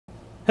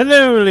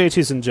Hello,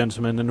 ladies and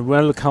gentlemen, and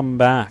welcome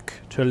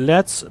back to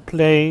Let's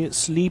Play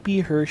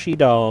Sleepy Hershey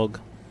Dog.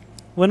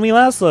 When we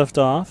last left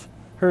off,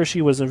 Hershey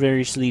was a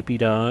very sleepy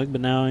dog, but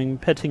now I'm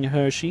petting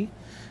Hershey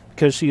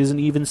because she is an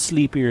even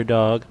sleepier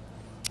dog.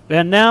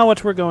 And now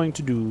what we're going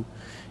to do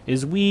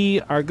is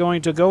we are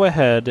going to go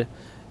ahead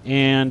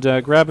and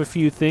grab a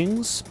few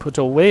things, put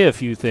away a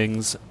few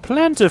things,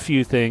 plant a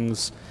few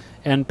things,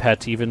 and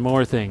pet even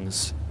more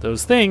things.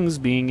 Those things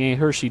being a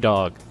Hershey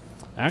dog.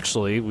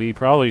 Actually, we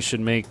probably should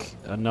make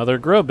another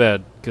grow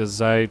bed, because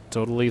I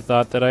totally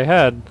thought that I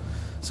had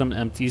some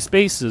empty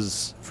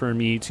spaces for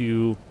me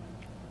to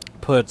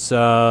put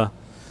some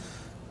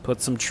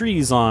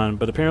trees on,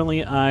 but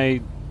apparently I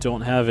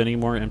don't have any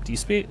more empty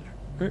space.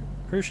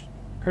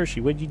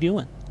 Hershey, what you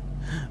doing?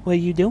 What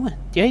you doing?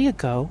 There you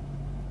go.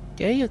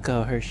 There you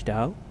go, Hershey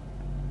dog.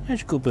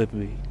 That's a good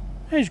baby.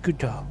 That's a good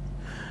dog.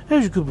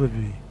 That's a good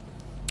baby.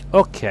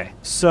 Okay,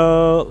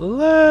 so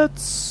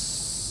let's...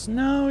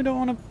 No, I don't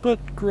want to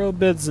put grow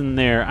beds in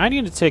there. I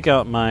need to take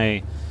out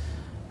my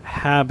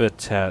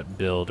habitat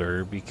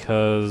builder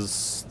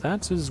because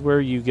that is where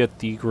you get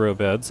the grow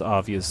beds,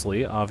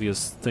 obviously.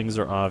 Obvious things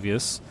are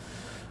obvious.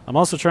 I'm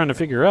also trying to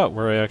figure out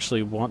where I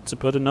actually want to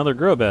put another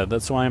grow bed.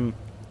 That's why I'm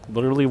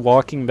literally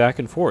walking back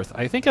and forth.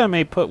 I think I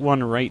may put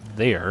one right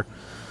there.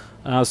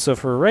 So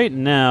for right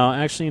now,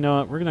 actually, you know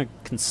what? We're going to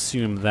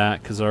consume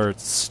that because our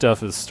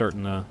stuff is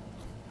starting to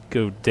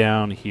go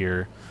down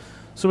here.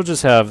 So we'll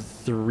just have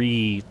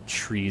 3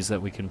 trees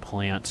that we can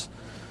plant.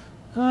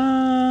 There's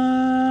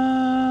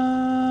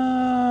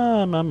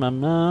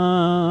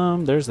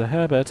the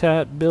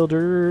habitat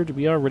builder. Do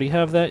we already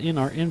have that in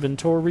our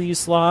inventory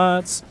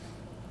slots?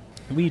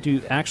 We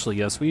do. Actually,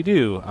 yes, we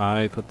do.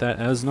 I put that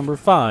as number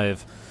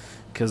 5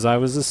 because I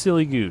was a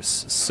silly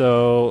goose.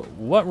 So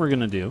what we're going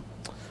to do...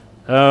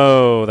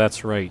 Oh,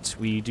 that's right.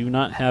 We do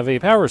not have a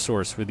power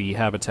source for the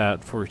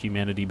Habitat for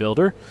Humanity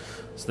builder.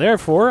 So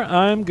therefore,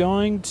 I'm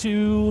going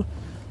to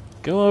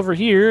go over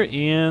here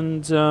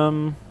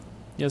and,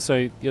 yes,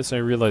 I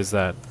realize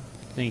that.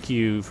 Thank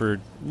you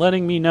for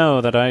letting me know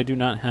that I do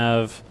not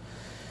have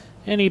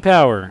any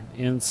power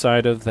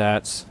inside of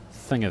that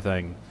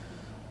thing-a-thing.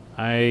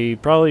 I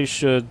probably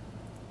should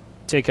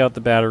take out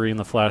the battery and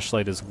the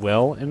flashlight as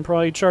well and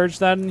probably charge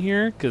that in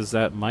here, because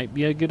that might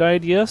be a good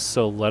idea.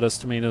 So let us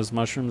tomatoes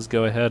mushrooms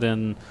go ahead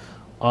and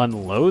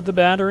unload the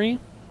battery.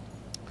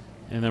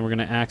 And then we're going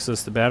to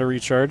access the battery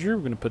charger.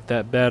 We're going to put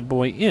that bad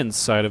boy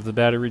inside of the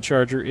battery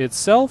charger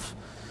itself.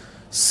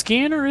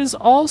 Scanner is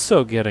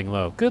also getting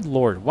low. Good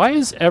lord, why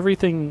is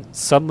everything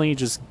suddenly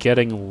just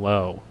getting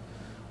low?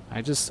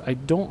 I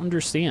don't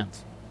understand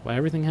why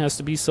everything has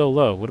to be so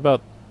low. What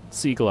about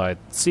Sea Glide?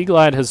 Sea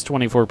Glide has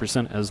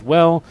 24% as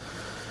well.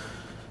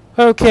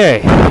 Okay,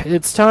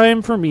 it's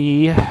time for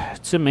me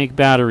to make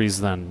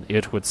batteries then,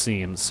 it would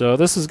seem. So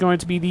this is going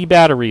to be the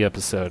battery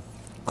episode.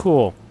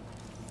 Cool.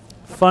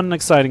 Fun and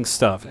exciting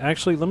stuff.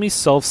 Actually, let me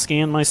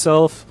self-scan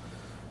myself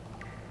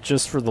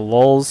just for the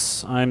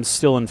lulz. I'm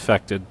still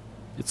infected.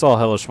 It's all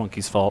Hellish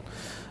Monkey's fault.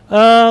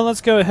 Let's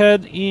go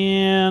ahead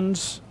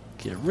and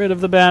get rid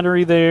of the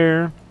battery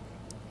there.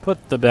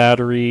 Put the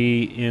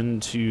battery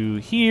into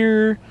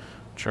here.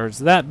 Charge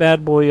that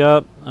bad boy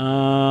up.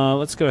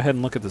 Let's go ahead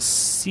and look at the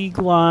Sea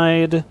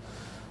Glide.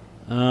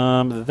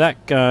 That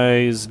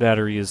guy's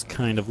battery is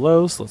kind of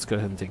low, so let's go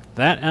ahead and take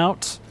that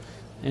out.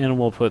 And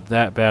we'll put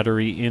that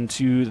battery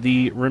into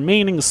the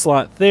remaining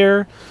slot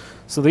there.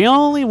 So the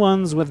only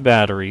ones with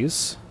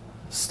batteries...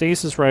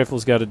 Stasis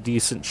Rifle's got a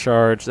decent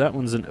charge. That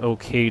one's an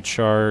okay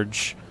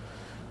charge.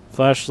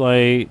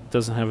 Flashlight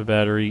doesn't have a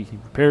battery.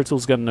 Repair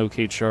Tool's got an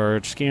okay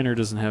charge. Scanner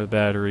doesn't have a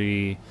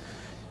battery.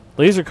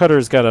 Laser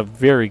Cutter's got a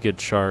very good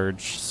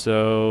charge.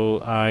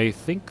 So I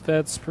think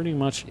that's pretty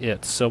much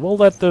it. So we'll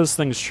let those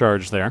things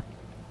charge there.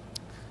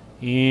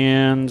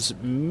 And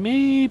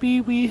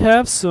maybe we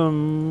have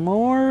some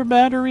more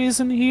batteries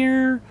in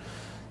here.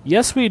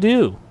 Yes, we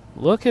do.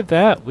 Look at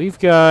that. We've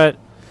got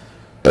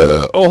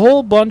a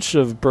whole bunch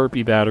of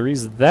burpee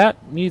batteries.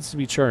 That needs to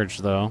be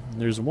charged, though.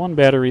 There's one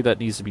battery that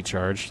needs to be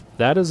charged.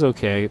 That is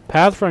okay.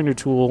 Pathfinder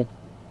tool.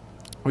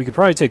 We could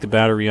probably take the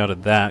battery out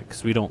of that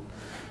because we don't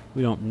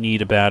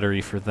need a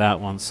battery for that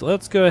one. So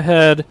let's go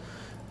ahead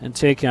and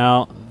take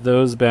out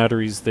those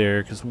batteries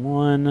there because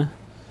one...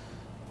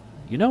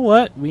 You know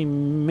what? We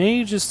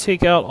may just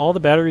take out all the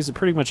batteries of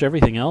pretty much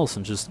everything else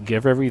and just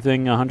give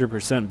everything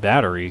 100%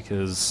 battery,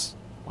 because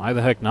why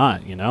the heck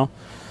not, you know?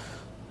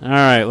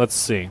 Alright, let's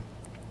see.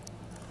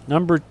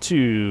 Number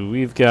 2,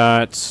 we've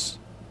got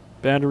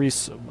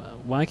batteries.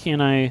 Why can't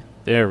I...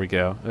 There we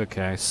go.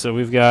 Okay, so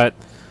we've got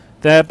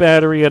that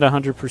battery at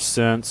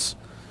 100%.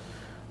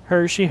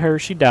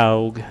 Hershey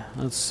dog.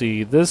 Let's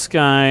see. This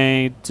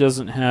guy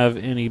doesn't have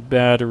any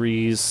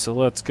batteries, so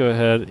let's go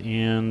ahead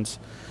and...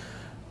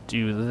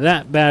 do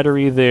that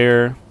battery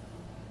there.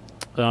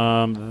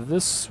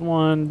 This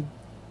one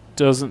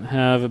doesn't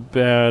have a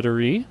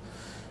battery,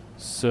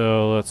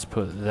 so let's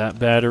put that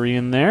battery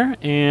in there.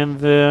 And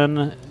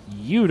then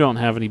you don't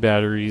have any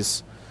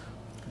batteries.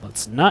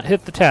 Let's not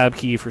hit the tab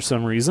key for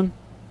some reason.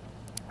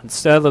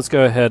 Instead, let's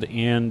go ahead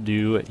and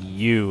do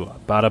you.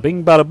 Bada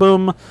bing, bada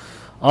boom.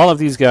 All of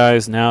these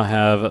guys now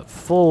have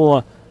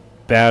full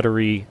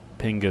battery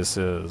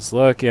pinguses.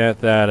 Look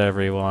at that,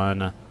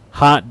 everyone.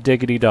 Hot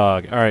diggity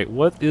dog. Alright,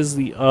 what is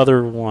the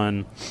other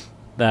one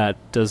that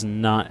does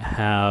not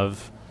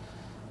have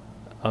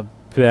a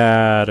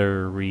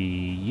battery?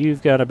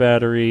 You've got a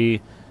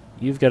battery.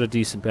 You've got a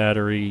decent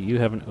battery. You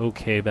have an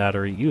okay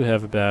battery. You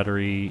have a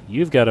battery.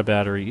 You've got a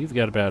battery. You've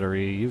got a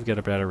battery. You've got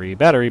a battery.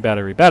 Battery,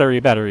 battery, battery,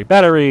 battery,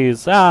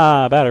 batteries.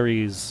 Ah,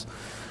 batteries.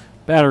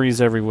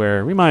 Batteries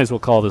everywhere. We might as well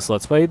call this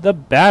Let's Play the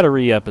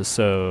Battery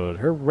Episode.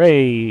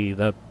 Hooray,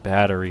 the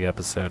Battery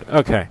Episode.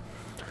 Okay.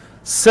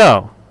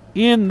 So,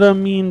 in the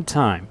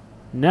meantime,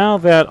 now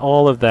that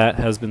all of that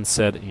has been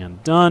said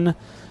and done,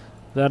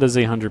 that is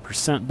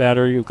 100%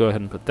 battery. We'll go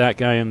ahead and put that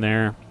guy in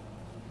there.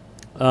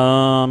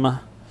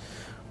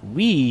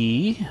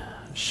 We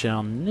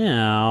shall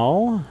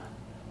now...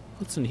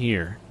 What's in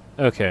here?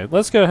 Okay,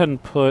 let's go ahead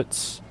and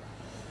put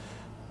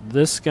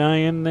this guy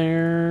in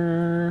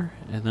there,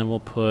 and then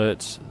we'll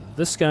put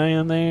this guy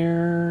in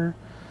there,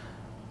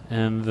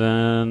 and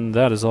then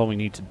that is all we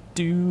need to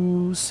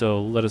do.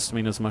 So lettuce,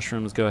 tomatoes,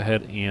 mushrooms, go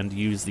ahead and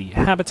use the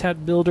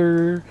habitat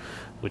builder,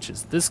 which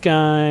is this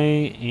guy,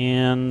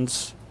 and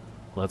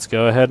let's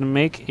go ahead and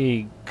make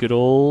a good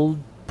old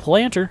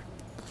planter,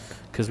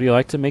 because we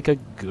like to make a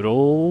good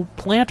old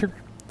planter.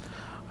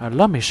 I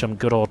love me some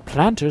good old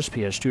planters,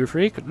 PS2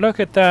 Freak. Look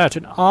at that,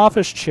 an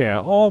office chair.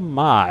 Oh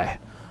my.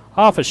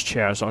 Office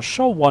chairs are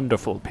so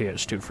wonderful,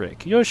 PS2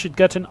 Freak. You should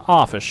get an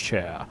office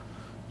chair.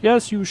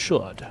 Yes, you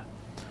should.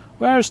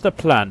 Where's the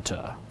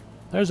planter?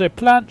 There's a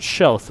plant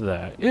shelf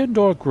there.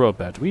 Indoor grow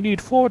bed. We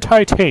need 4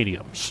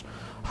 titaniums.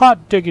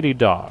 Hot diggity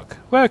dog.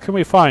 Where can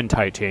we find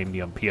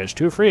titanium,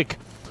 PS2 Freak?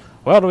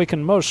 Well, we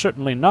can most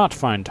certainly not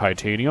find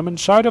titanium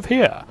inside of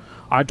here.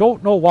 I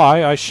don't know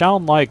why I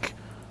sound like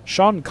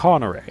Sean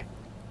Connery.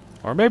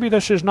 Or maybe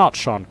this is not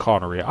Sean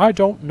Connery. I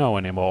don't know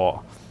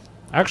anymore.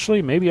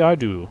 Actually, maybe I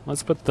do.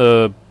 Let's put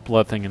the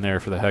blood thing in there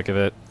for the heck of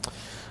it.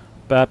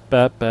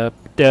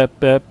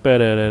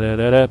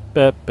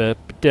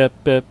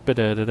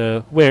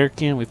 Where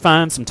can we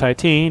find some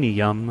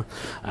titanium?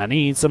 I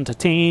need some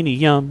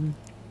titanium.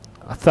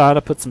 I thought I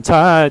put some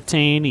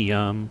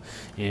titanium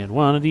in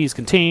one of these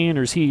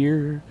containers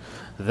here.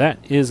 That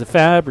is a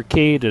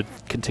fabricated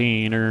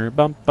container.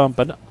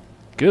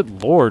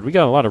 Good lord, we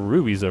got a lot of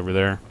rubies over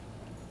there.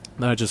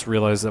 Then I just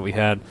realized that we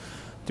had...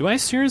 Do I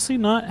seriously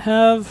not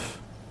have...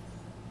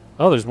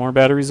 Oh, there's more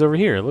batteries over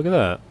here. Look at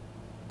that.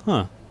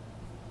 Huh.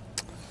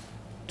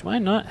 Do I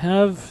not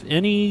have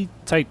any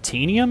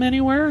titanium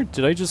anywhere?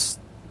 Did I just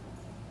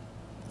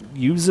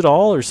use it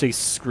all or say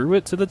screw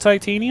it to the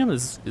titanium?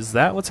 Is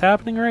that what's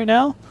happening right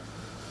now?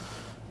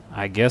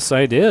 I guess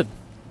I did.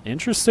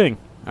 Interesting.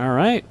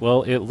 Alright,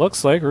 well, it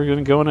looks like we're going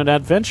to go on an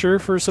adventure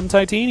for some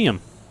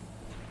titanium.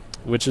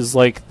 Which is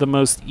like the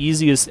most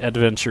easiest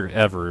adventure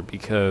ever,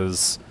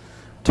 because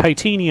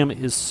titanium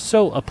is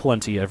so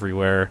aplenty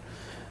everywhere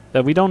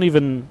that we don't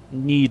even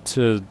need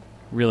to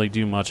really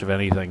do much of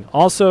anything.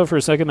 Also, for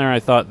a second there, I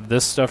thought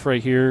this stuff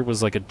right here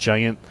was like a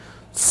giant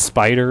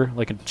spider,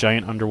 like a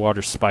giant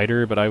underwater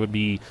spider, but I would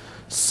be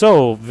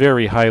so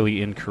very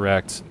highly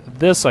incorrect.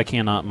 This I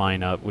cannot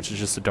mine up, which is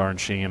just a darn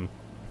shame.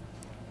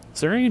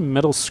 Is there any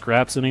metal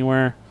scraps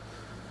anywhere?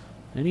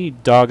 Any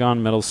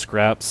doggone metal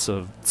scraps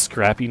of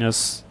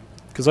scrappiness?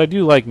 Because I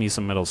do like me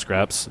some metal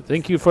scraps.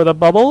 Thank you for the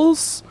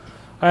bubbles.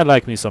 I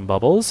like me some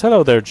bubbles.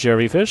 Hello there,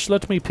 jellyfish.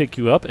 Let me pick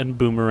you up and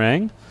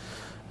boomerang.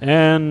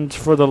 And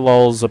for the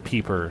lulz, a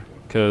peeper.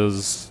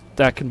 Because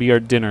that can be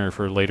our dinner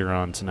for later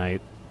on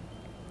tonight.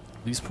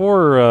 These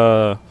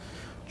poor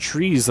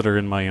trees that are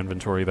in my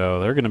inventory,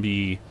 though, they're going to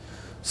be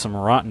some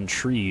rotten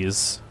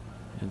trees.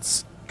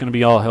 It's going to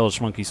be all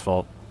Hellish Monkey's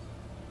fault.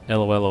 He's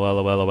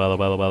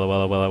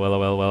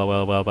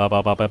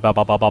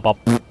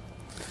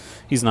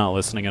not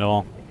listening at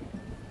all.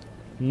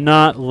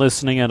 Not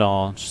listening at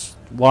all. Just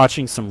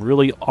watching some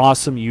really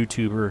awesome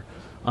YouTuber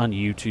on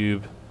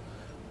YouTube.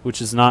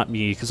 Which is not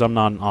me, because I'm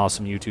not an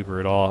awesome YouTuber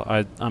at all.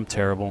 I'm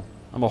terrible.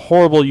 I'm a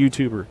horrible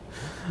YouTuber.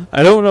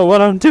 I don't know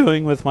what I'm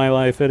doing with my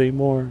life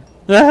anymore.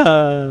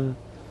 What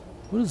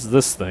is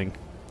this thing?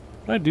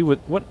 What do I do with...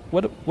 What?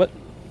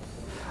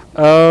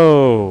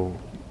 Oh...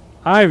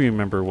 I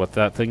remember what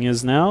that thing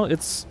is now.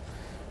 It's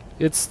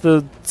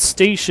the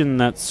station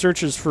that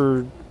searches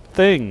for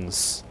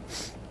things.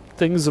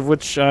 Things of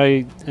which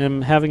I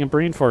am having a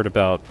brain fart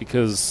about,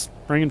 because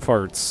brain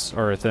farts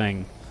are a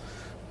thing.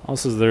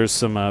 Also, there's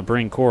some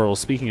brain coral.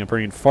 Speaking of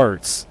brain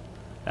farts,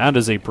 that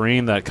is a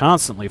brain that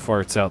constantly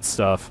farts out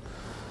stuff.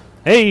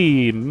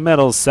 Hey,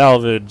 metal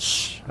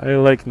salvage. I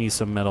like me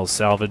some metal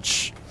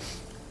salvage.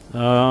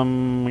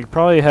 We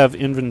probably have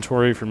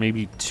inventory for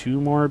maybe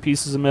 2 more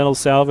pieces of metal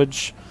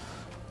salvage.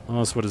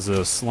 Unless, what is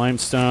this?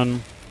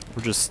 Limestone.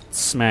 We're just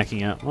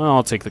smacking it. Well,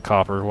 I'll take the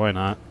copper. Why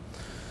not?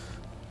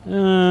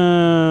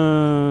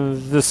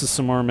 This is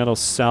some more metal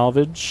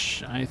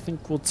salvage. I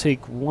think we'll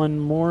take 1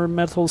 more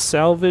metal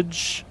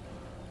salvage.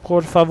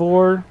 Por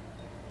favor.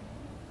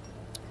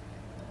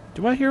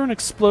 Do I hear an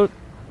explode?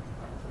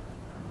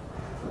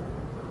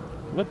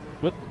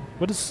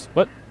 What is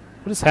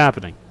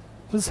happening?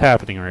 What is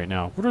happening right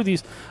now? What are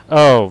these?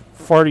 Oh,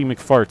 Farty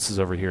McFarts is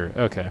over here.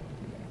 Okay.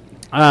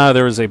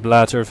 There is a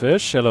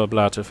blatterfish. Hello,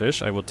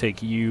 blatterfish. I will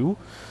take you,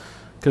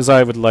 because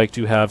I would like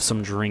to have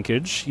some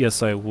drinkage.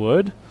 Yes, I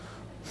would.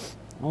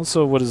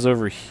 Also, what is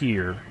over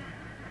here?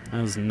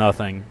 That is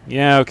nothing.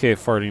 Yeah, okay,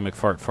 Farty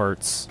McFart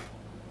farts.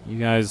 You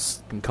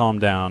guys can calm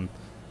down.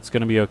 It's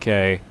gonna be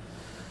okay.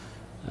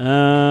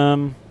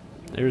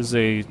 There's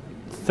a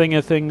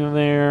thing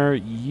there.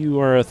 You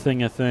are a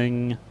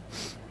thing.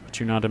 But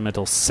you're not a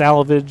metal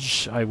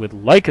salvage. I would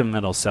like a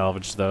metal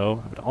salvage,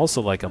 though. I would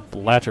also like a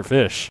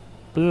blatterfish.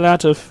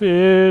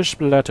 Blatterfish.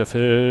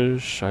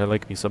 I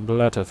like me some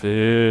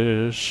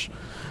blatterfish.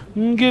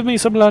 Give me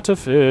some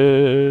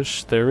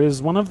blatterfish. There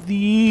is one of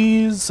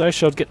these. I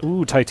shall get...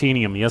 Ooh,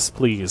 titanium. Yes,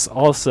 please.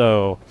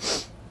 Also,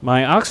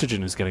 my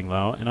oxygen is getting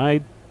low, and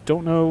I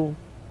don't know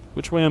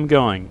which way I'm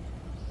going.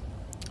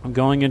 I'm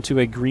going into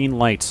a green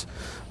light.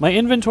 My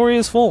inventory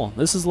is full.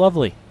 This is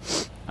lovely.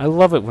 I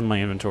love it when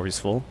my inventory is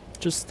full.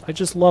 I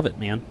just love it,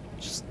 man.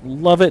 Just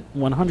love it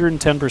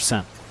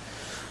 110%.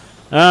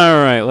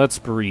 Alright, let's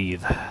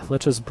breathe.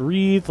 Let us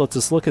breathe. Let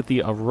us look at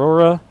the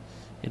aurora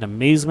in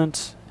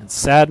amazement and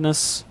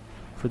sadness.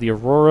 For the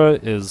aurora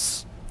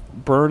is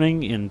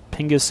burning in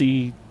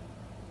pingussy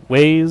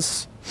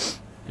ways.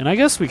 And I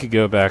guess we could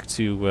go back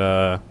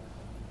to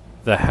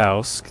the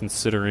house,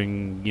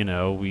 considering, you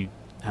know, we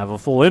have a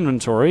full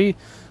inventory.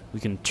 We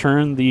can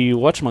turn the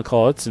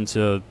whatchamacallits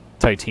into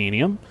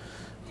titanium.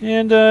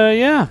 And,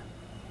 yeah.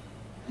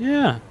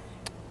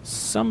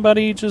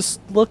 Somebody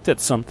just looked at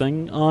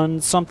something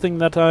on something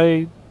that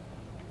I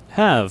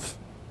have.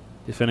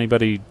 If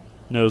anybody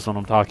knows what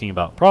I'm talking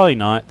about. Probably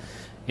not.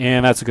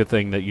 And that's a good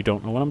thing that you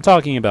don't know what I'm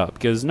talking about,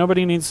 because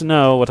nobody needs to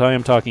know what I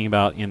am talking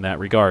about in that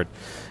regard.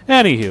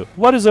 Anywho,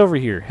 what is over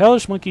here?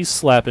 Hellish monkey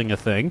slapping a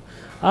thing.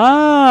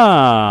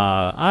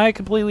 Ah! I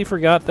completely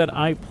forgot that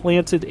I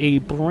planted a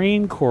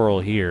brain coral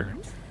here.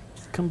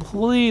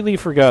 Completely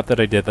forgot that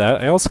I did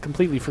that. I also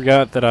completely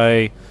forgot that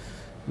I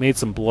made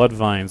some blood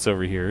vines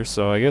over here,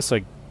 so I guess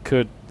I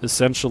could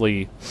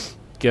essentially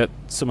get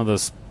some of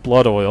this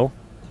blood oil.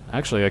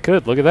 Actually, I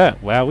could. Look at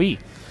that. Wowee.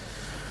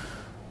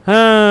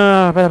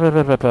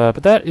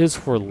 But that is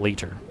for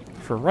later.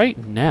 For right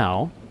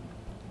now,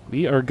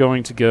 we are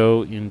going to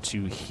go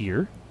into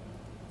here,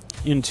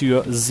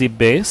 into the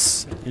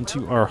base,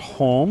 into our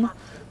home.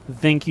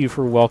 Thank you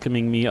for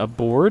welcoming me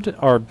aboard.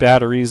 Our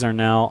batteries are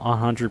now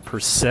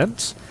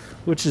 100%,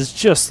 which is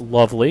just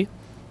lovely.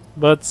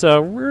 But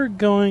we're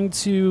going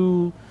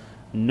to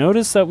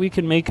notice that we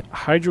can make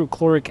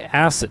hydrochloric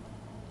acid.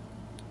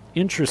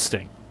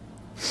 Interesting.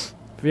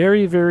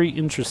 Very, very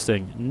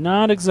interesting.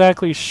 Not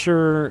exactly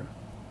sure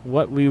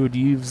what we would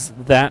use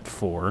that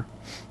for.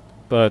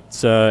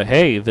 But,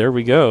 hey, there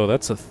we go.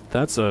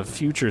 That's a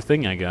future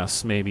thing, I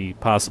guess. Maybe,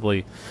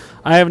 possibly.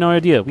 I have no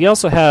idea. We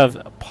also have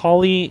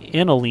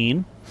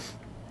polyaniline,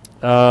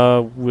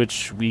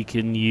 which we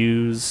can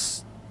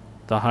use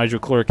the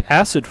hydrochloric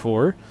acid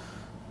for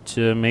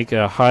to make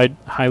a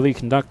highly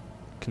conductance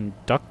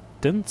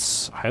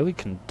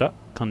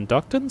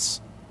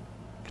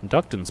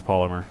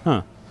polymer.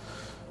 Huh.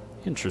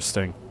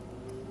 Interesting.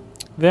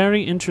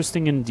 Very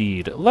interesting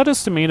indeed.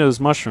 Lettuce, tomatoes,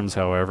 mushrooms,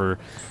 however,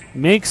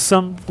 make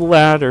some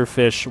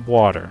bladderfish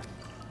water.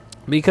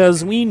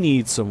 Because we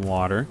need some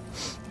water,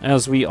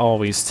 as we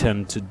always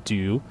tend to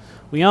do.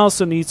 We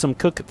also need some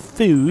cooked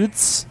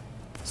foods.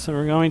 So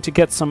we're going to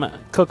get some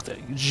cooked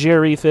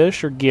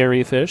jerryfish or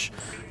garyfish.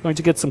 We're going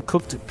to get some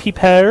cooked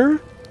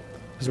peeper,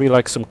 because we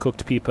like some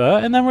cooked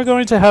peeper. And then we're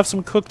going to have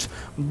some cooked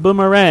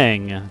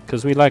boomerang,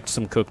 because we like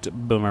some cooked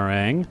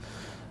boomerang.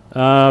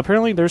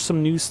 Apparently there's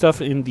some new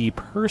stuff in the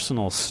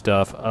personal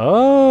stuff.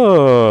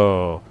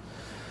 Oh!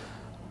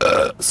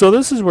 So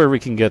this is where we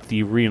can get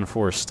the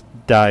reinforced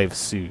dive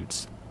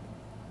suits.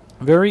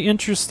 Very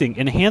interesting.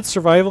 Enhanced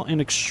survival in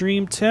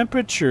extreme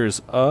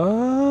temperatures.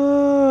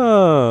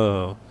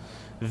 Oh!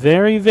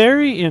 Very,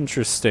 very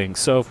interesting.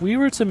 So if we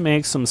were to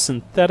make some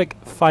synthetic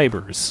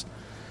fibers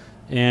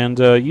and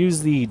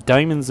use the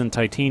diamonds and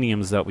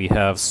titaniums that we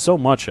have so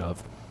much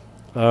of,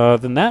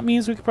 then that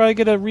means we could probably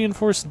get a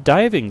reinforced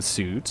diving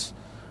suit,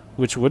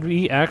 which would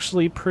be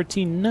actually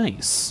pretty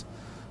nice.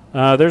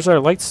 There's our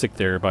light stick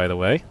there, by the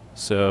way.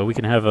 So we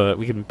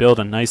can build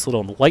a nice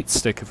little light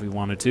stick if we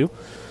wanted to.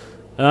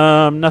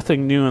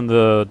 Nothing new in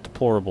the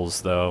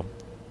deplorables, though.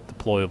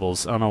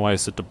 Deployables. I don't know why I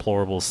said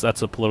deplorables.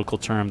 That's a political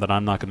term that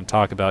I'm not going to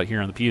talk about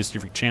here on the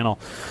PS3 channel.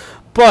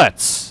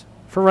 But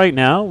for right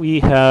now,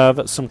 we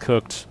have some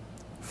cooked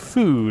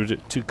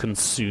food to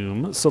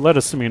consume. So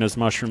lettuce, tomatoes,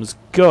 mushrooms,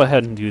 go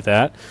ahead and do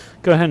that.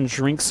 Go ahead and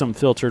drink some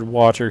filtered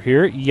water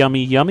here.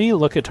 Yummy, yummy.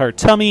 Look at our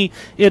tummy.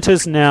 It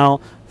is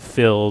now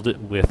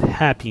filled with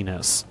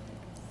happiness.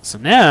 So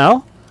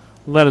now,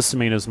 lettuce,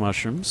 tomatoes,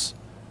 mushrooms.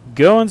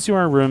 Go into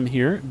our room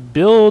here.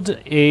 Build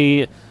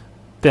a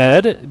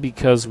bed,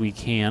 because we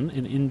can.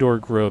 An indoor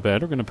grow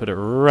bed. We're going to put it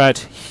right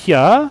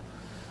here.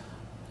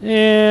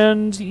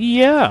 And,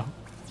 yeah.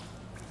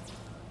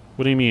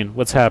 What do you mean?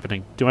 What's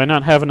happening? Do I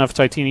not have enough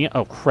titanium?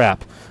 Oh,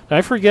 crap. Did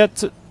I forget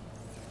to...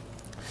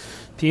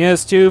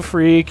 PS2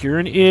 freak, you're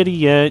an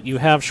idiot. You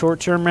have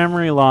short-term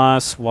memory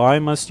loss. Why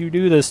must you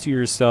do this to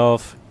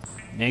yourself?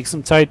 Make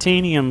some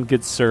titanium,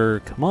 good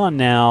sir. Come on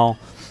now.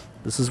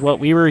 This is what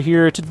we were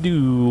here to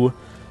do.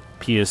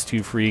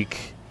 PS2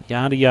 freak.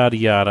 Yada, yada,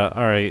 yada.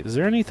 Alright, is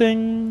there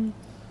anything...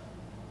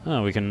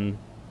 Oh, we can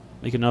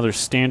make another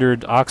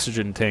standard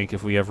oxygen tank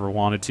if we ever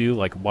wanted to.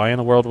 Like, why in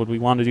the world would we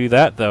want to do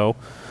that, though?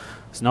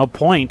 There's no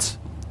point.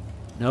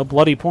 No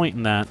bloody point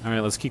in that.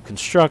 Alright, let's keep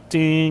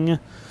constructing.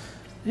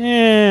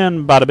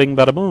 And bada bing,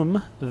 bada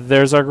boom.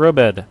 There's our grow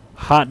bed.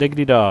 Hot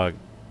diggity dog.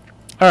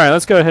 Alright,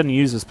 let's go ahead and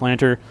use this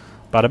planter.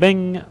 Bada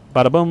bing,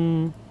 bada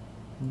boom,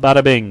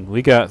 bada bing.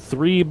 We got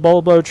 3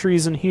 bulbo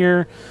trees in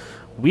here.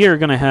 We are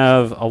going to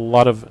have a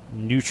lot of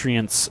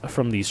nutrients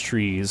from these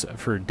trees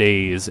for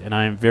days, and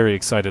I am very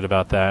excited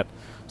about that.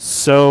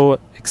 So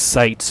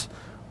excite,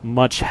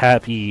 much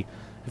happy,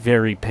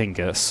 very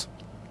pinkus.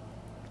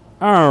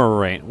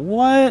 Alright,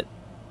 what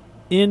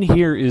in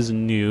here is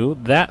new?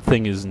 That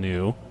thing is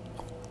new.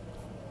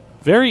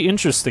 Very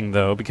interesting,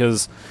 though,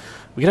 because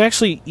we could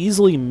actually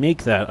easily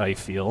make that, I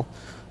feel,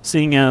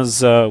 seeing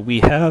as we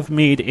have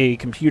made a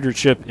computer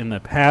chip in the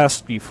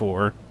past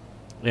before,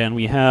 and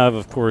we have,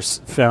 of course,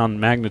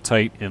 found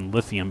magnetite and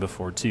lithium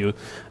before, too.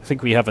 I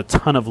think we have a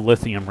ton of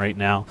lithium right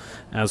now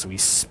as we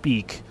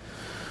speak.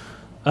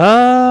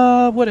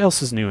 What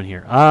else is new in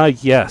here?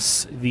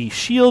 Yes, the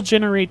shield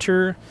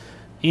generator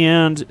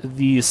and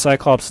the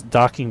Cyclops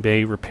docking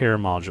bay repair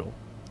module,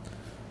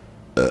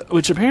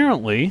 which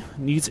apparently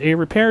needs a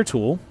repair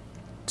tool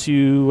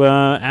to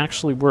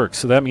actually work.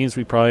 So that means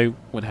we probably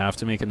would have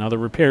to make another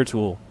repair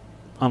tool,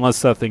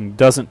 unless that thing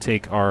doesn't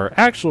take our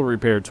actual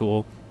repair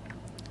tool,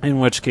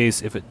 in which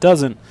case, if it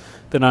doesn't,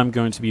 then I'm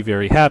going to be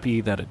very happy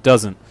that it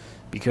doesn't,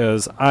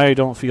 because I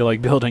don't feel like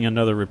building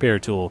another repair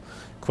tool,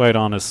 quite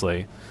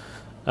honestly.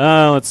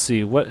 Let's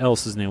see, what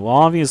else is new? Well,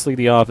 obviously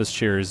the office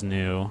chair is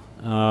new.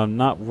 I'm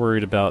not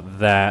worried about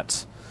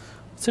that.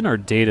 What's in our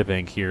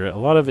databank here? A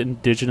lot of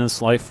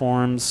indigenous life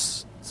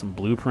forms, some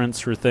blueprints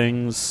for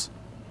things,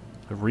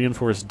 a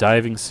reinforced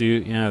diving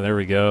suit. Yeah, there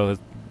we go.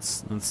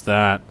 That's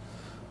that.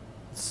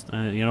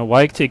 You know,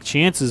 why take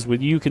chances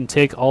when you can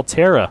take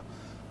Altera?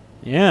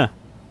 Yeah,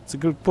 it's a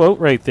good quote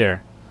right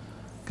there.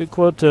 Good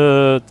quote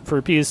for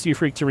PS2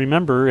 Freak to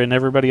remember and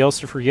everybody else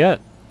to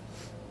forget.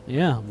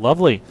 Yeah,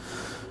 lovely.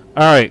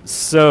 Alright,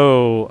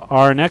 so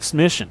our next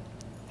mission.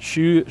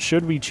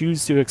 Should we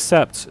choose to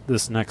accept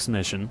this next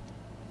mission,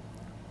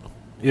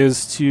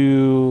 is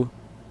to...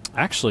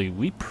 Actually,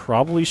 we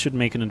probably should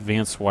make an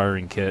advanced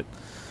wiring kit.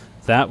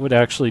 That would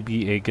actually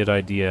be a good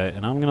idea.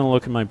 And I'm going to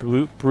look at my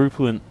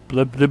blueprint...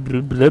 Blah, blah,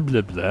 blah, blah,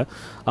 blah, blah.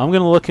 I'm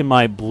going to look at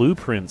my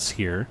blueprints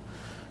here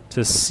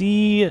to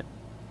see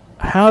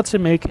how to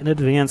make an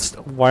advanced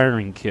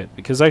wiring kit,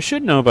 because I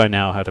should know by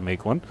now how to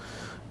make one.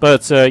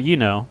 But, you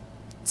know,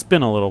 it's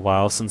been a little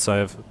while since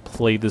I've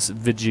played this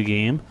video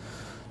game.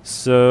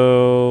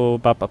 So,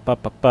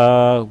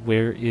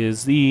 where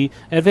is the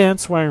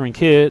advanced wiring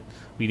kit?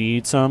 We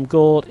need some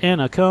gold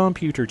and a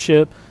computer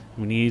chip.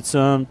 We need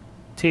some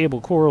table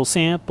coral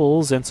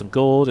samples and some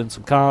gold and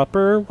some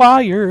copper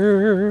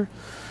wire.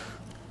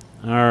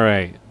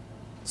 Alright.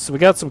 So we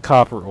got some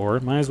copper ore.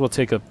 Might as well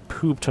take a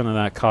poop ton of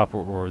that copper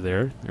ore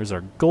there. There's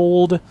our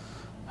gold.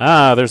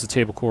 Ah, there's a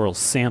table coral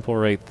sample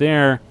right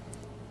there.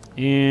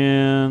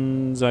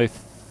 And I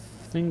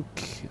think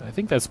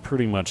that's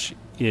pretty much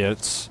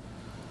it.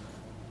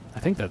 I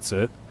think that's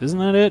it. Isn't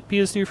that it,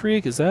 PS2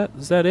 Freak? Is that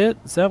it?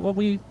 Is that what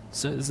we...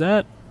 Is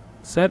that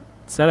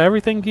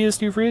everything,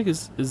 PS2 Freak?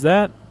 Is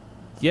that...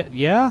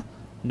 Yeah?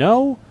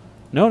 No?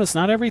 No, that's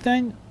not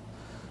everything?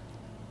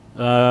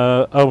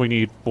 Oh, we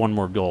need one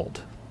more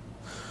gold.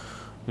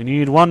 We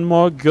need one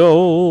more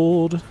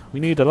gold. We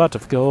need a lot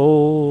of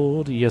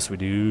gold. Yes, we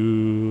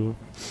do.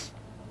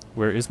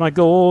 Where is my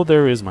gold?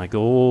 There is my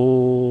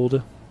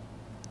gold.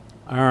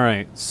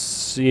 Alright,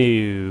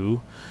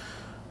 so...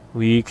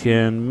 we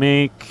can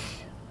make...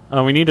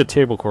 Oh, we need a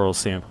table coral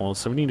sample,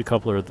 so we need a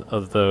couple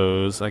of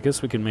those. I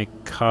guess we can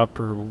make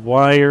copper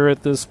wire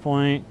at this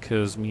point,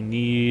 because we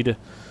need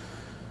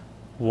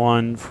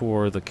one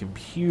for the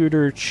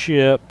computer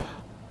chip.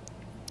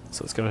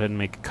 So let's go ahead and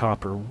make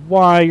copper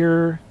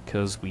wire,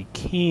 because we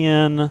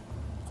can.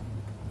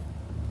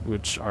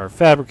 Which our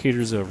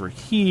fabricator's over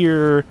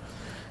here.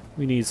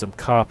 We need some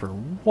copper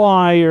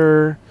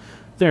wire.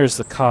 There's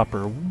the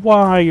copper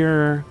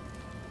wire.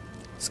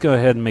 Let's go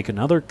ahead and make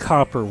another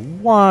copper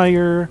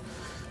wire,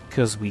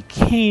 because we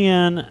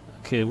can.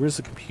 Okay, where's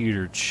the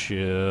computer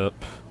chip?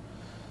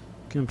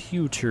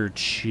 Computer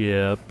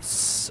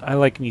chips. I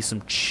like me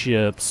some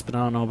chips, but I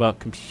don't know about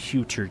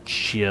computer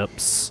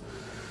chips.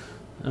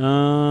 Where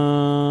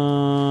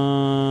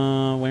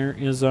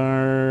is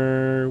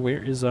our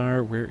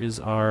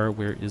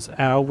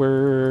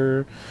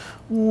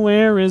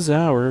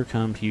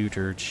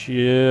computer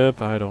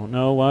chip? I don't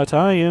know what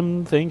I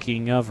am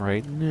thinking of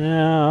right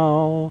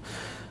now.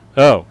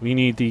 Oh, we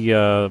need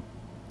the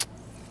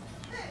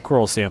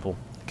coral sample.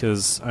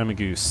 because I'm a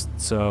goose.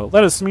 So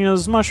let us,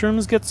 Mina's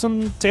mushrooms, get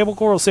some table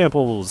coral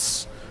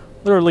samples.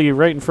 Literally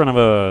right in front of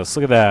us.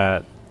 Look at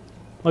that.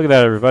 Look at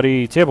that,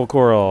 everybody. Table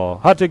coral.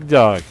 Hot diggity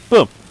dog.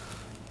 Boom.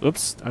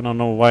 Oops. I don't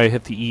know why I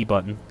hit the E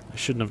button. I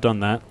shouldn't have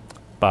done that.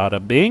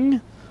 Bada bing.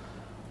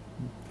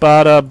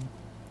 Bada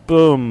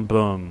boom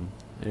boom.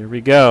 There we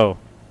go.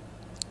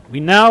 We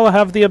now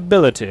have the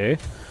ability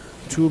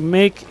to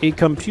make a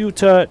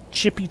computer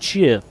chippy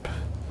chip.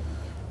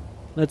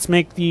 Let's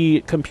make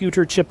the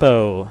computer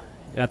chippo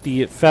at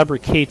the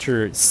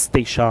fabricator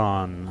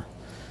station.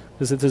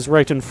 Because it is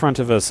right in front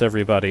of us,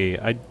 everybody.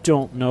 I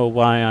don't know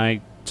why I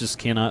just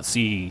cannot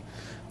see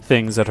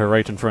things that are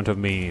right in front of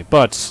me.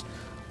 But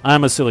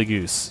I'm a silly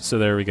goose, so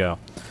there we go.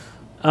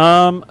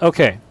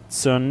 Okay,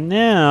 so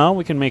now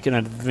we can make an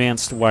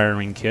advanced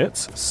wiring kit.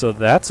 So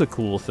that's a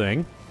cool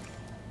thing.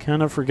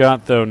 Kind of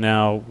forgot, though,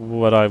 now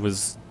what I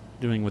was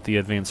doing with the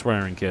advanced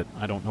wiring kit.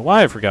 I don't know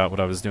why I forgot what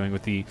I was doing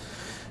with the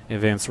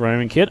advanced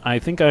wiring kit. I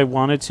think I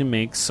wanted to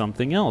make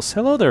something else.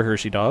 Hello there,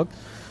 Hershey dog.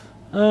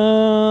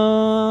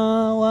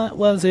 What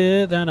was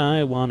it that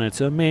I wanted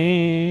to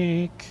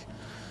make?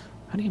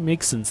 How do you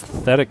make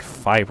synthetic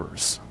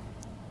fibers?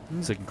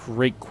 This is a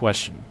great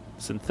question.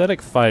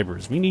 Synthetic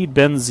fibers. We need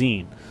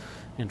benzene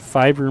and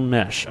fiber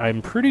mesh.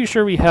 I'm pretty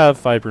sure we have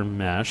fiber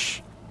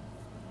mesh.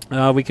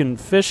 We can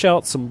fish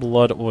out some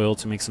blood oil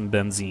to make some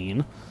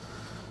benzene.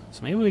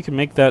 So maybe we can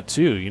make that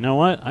too. You know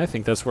what? I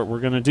think that's what we're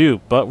going to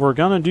do. But we're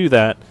going to do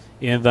that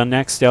in the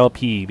next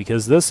LP,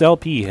 because this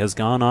LP has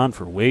gone on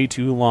for way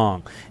too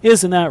long.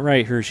 Isn't that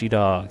right, Hershey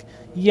dog?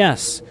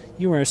 Yes,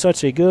 you are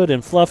such a good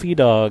and fluffy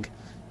dog.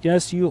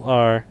 Yes, you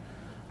are.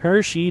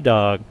 Hershey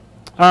dog.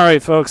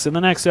 Alright, folks, in the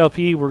next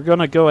LP, we're going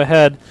to go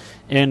ahead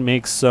and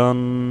make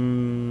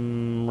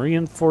some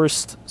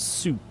reinforced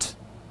suit.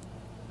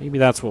 Maybe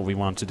that's what we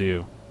want to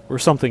do. Or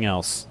something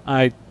else.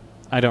 I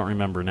don't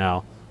remember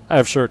now. I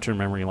have short-term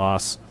memory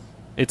loss.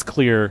 It's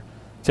clear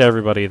to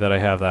everybody that I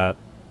have that.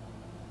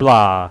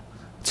 Blah.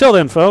 Till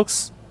then,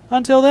 folks.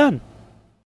 Until then.